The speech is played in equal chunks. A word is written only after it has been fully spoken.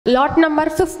Lot number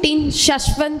 15,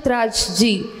 Shashwant Raj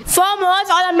Ji. Farmers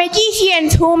are the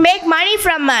magicians who make money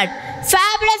from mud.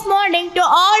 Fabulous morning to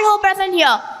all who present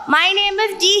here. My name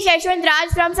is G. Shashwant Raj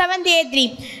from 7th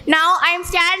A3. Now I am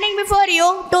standing before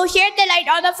you to shed the light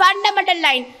on the fundamental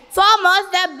line. Farmers,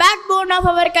 the backbone of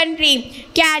our country.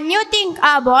 Can you think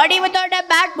a body without a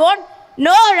backbone?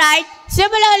 No, right?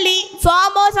 Similarly,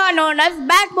 farmers are known as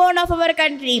backbone of our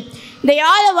country. They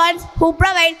are the ones who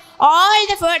provide all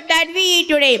the food that we eat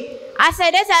today. As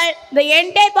a result, the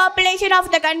entire population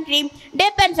of the country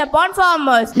depends upon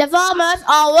farmers. The farmers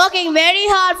are working very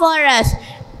hard for us.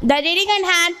 The diligent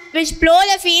hand which plow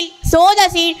the field, sow the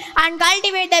seed and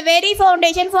cultivate the very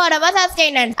foundation for our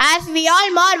sustenance. As we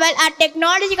all marvel at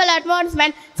technological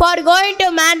advancement for going to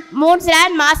moon's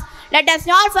landmass, let us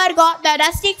not forget the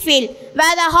rustic field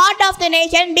where the heart of the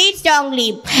nation beats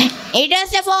strongly. It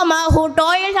is the farmer who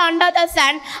toils under the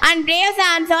sun and braves the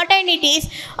uncertainties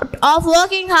of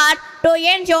working hard to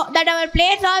ensure that our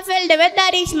plates are filled with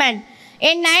nourishment.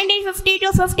 In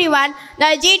 1950-51,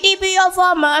 the GDP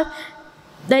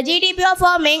of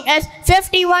farming is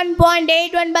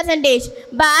 51.81%,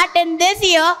 but in this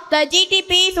year, the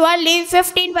GDP is only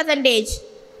 15%.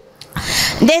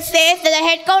 This says that the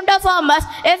headcount of farmers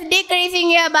is decreasing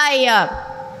year by year.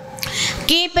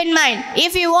 Keep in mind,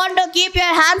 if you want to keep your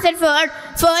hands in food,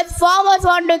 first farmers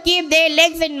want to keep their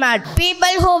legs in mud.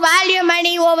 People who value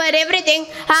money over everything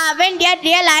haven't yet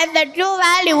realized the true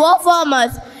value of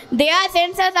farmers. They are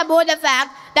senseless about the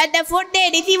fact that the food they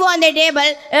receive on their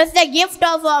table is the gift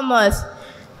of farmers.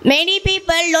 Many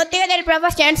people look at their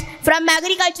professions from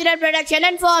agricultural production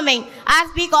and farming as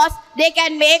because they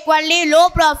can make only low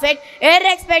profit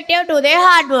irrespective to their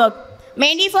hard work.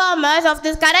 Many farmers of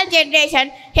this current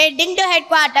generation heading to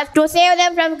headquarters to save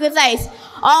them from crisis.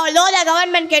 Although the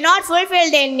government cannot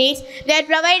fulfill their needs, they are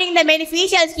providing the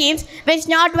beneficial schemes which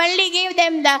not only give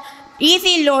them the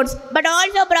easy loans but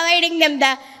also providing them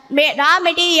the raw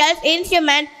materials,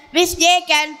 instruments which they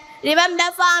can revamp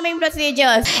the farming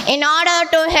procedures. In order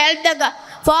to help the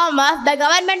farmers, the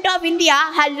government of India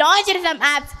has launched some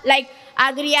apps like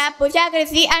Agri-app,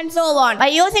 Pushakrishi and so on. By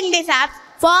using these apps,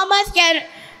 farmers can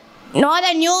know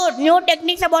the new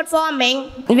techniques about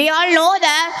farming. We all know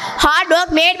the hard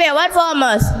work made by our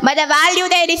farmers, but the value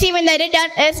they receive in the return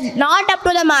is not up to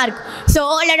the mark. So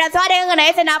let us all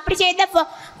recognize and appreciate the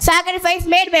sacrifice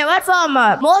made by our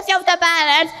farmer. Most of the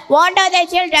parents want their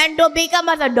children to become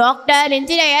as a doctor,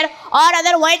 engineer or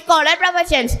other white-collar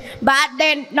professions, but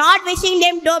they're not wishing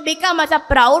them to become as a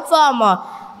proud farmer.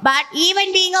 But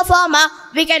even being a farmer,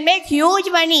 we can make huge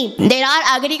money. There are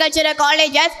agricultural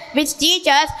colleges which teach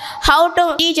us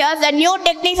the new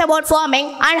techniques about farming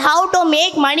and how to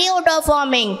make money out of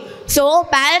farming. So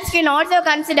parents can also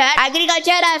consider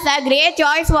agriculture as a great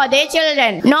choice for their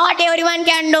children. Not everyone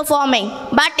can do farming,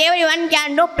 but everyone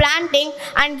can do planting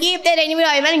and keep their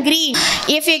environment green.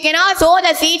 If you cannot sow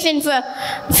the seeds in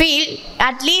field,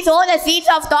 at least sow the seeds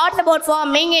of thoughts about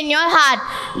farming in your heart.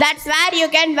 That's where you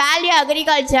can value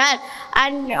agriculture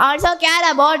and also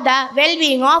care about the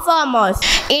well-being of farmers.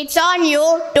 It's on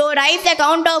you to raise the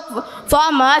count of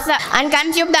farmers and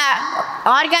consume the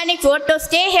organic food to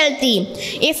stay healthy.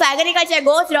 If agriculture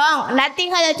goes wrong,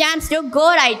 nothing has a chance to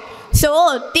go right.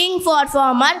 So think for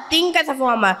farmer, think as a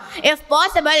farmer. If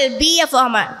possible, be a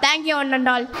farmer. Thank you one and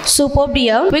all. Superb,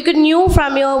 dear. We could know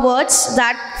from your words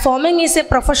that farming is a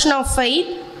profession of faith,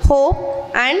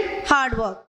 hope and hard work.